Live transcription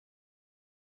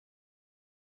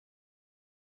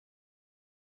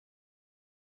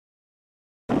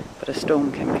but a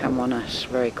storm can come on us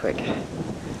very quick.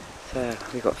 So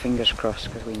we've got fingers crossed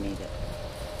because we need it.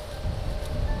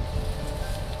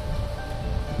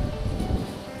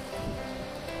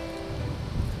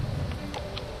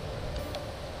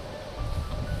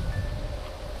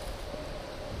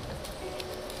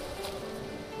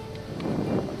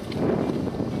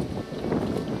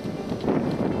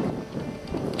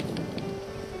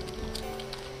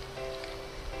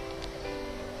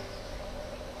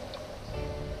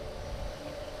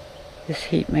 This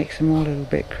heat makes them all a little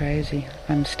bit crazy.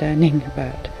 I'm standing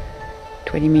about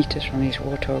 20 meters from these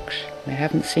warthogs. They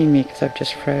haven't seen me because I've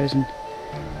just frozen.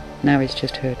 Now he's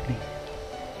just heard me.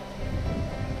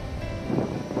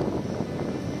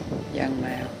 Young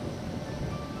male.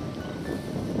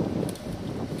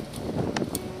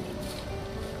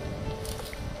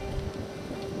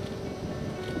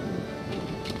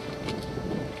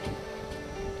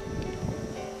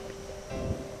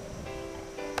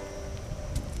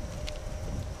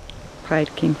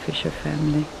 Kingfisher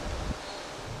family.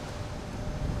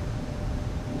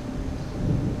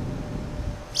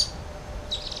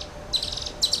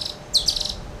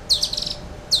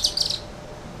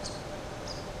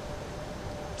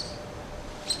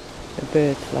 The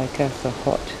birds like us are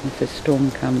hot, and if a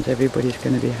storm comes everybody's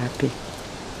going to be happy.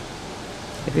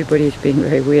 Everybody's being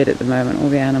very weird at the moment, all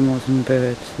the animals and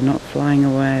birds. They're not flying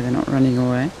away, they're not running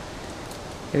away.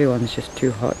 Everyone's just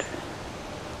too hot.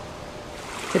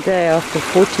 Today, after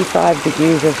 45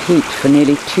 degrees of heat for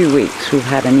nearly 2 weeks, we've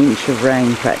had an inch of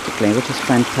rain practically, which is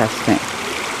fantastic.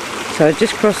 So I was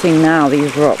just crossing now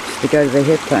these rocks to go to the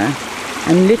Hippo,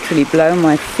 and literally below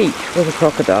my feet was a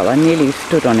crocodile. I nearly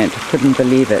stood on it, I couldn't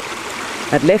believe it.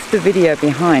 I'd left the video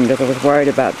behind because I was worried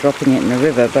about dropping it in the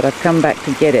river, but I've come back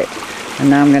to get it, and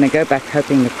now I'm going to go back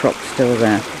hoping the croc's still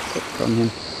there. From him.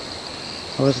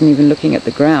 I wasn't even looking at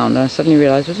the ground, and I suddenly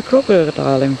realised there's a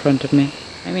crocodile in front of me.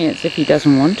 I mean, it's if he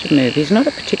doesn't want to move. He's not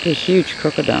a particularly huge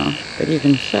crocodile, but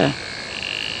even so,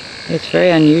 it's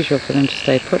very unusual for them to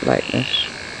stay put like this.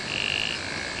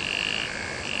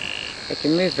 They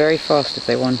can move very fast if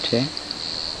they want to.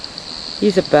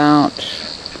 He's about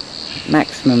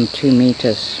maximum 2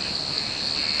 meters,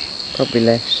 probably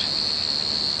less.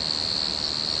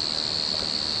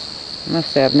 I must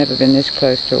say I've never been this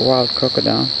close to a wild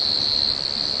crocodile.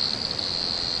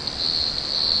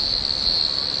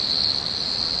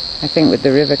 I think with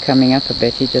the river coming up a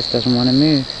bit, he just doesn't want to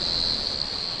move.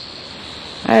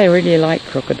 I really like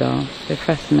crocodiles. They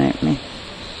fascinate me.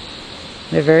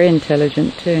 They're very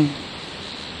intelligent too.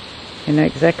 They know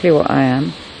exactly what I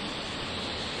am.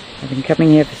 I've been coming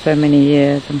here for so many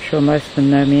years, I'm sure most of them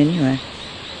know me anyway.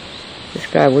 This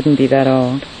guy wouldn't be that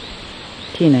old.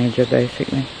 Teenager,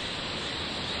 basically.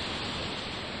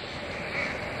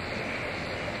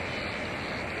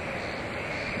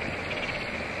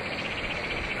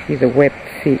 See the webbed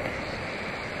feet.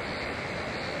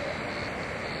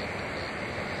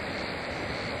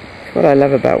 It's what I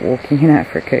love about walking in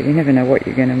Africa. You never know what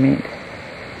you're going to meet.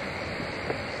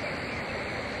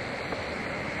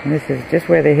 And this is just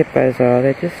where the hippos are.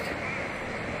 They're just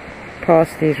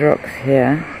past these rocks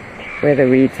here, where the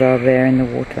reeds are there in the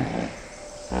water.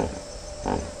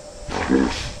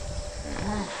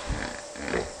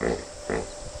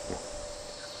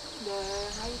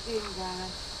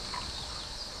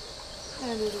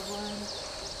 Hello, little one.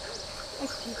 I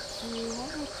kissed you.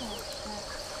 What was that?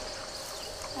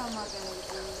 How am I going to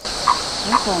do?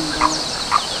 Hey, Bonbon.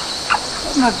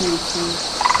 Hey, my beauty.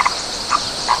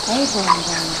 Hey,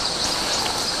 Bonbon.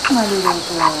 My little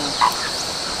girl.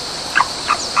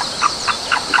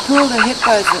 The pool the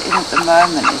hippos are in at the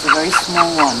moment is a very small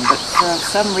one, but for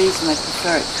some reason they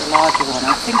prefer it to a larger one.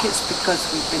 I think it's because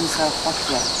we've been so hot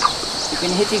here. We've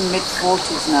been hitting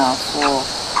mid-40s now for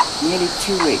nearly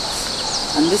 2 weeks.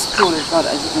 And this pool has got,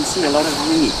 as you can see, a lot of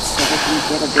reeds, so they can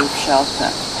get a bit of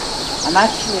shelter. I'm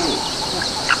actually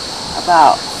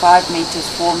about 5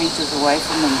 meters, 4 meters away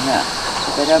from them here,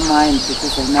 but they don't mind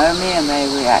because they know me and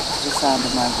they react to the sound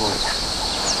of my voice.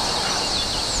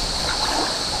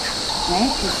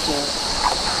 Thank you, sir.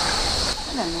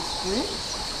 Hello, Miss Bruce.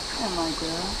 Hello, my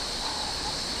girl.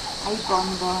 Hey,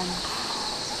 Bonbon.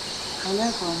 Hello,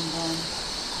 Bonbon.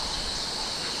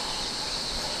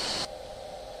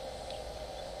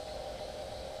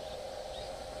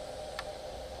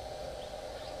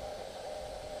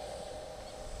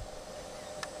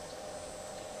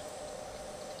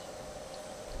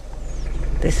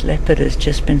 This leopard has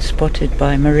just been spotted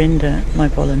by Marinda, my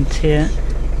volunteer.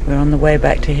 We're on the way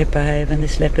back to Hippo and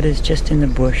this leopard is just in the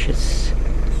bush. It's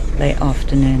late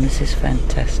afternoon. This is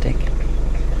fantastic.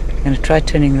 I'm going to try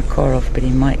turning the car off, but he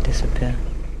might disappear.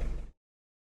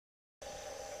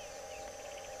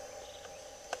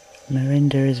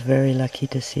 Marinda is very lucky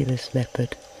to see this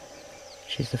leopard.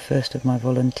 She's the first of my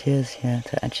volunteers here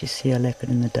to actually see a leopard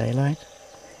in the daylight.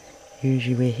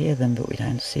 Usually we hear them, but we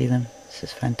don't see them. This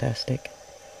is fantastic.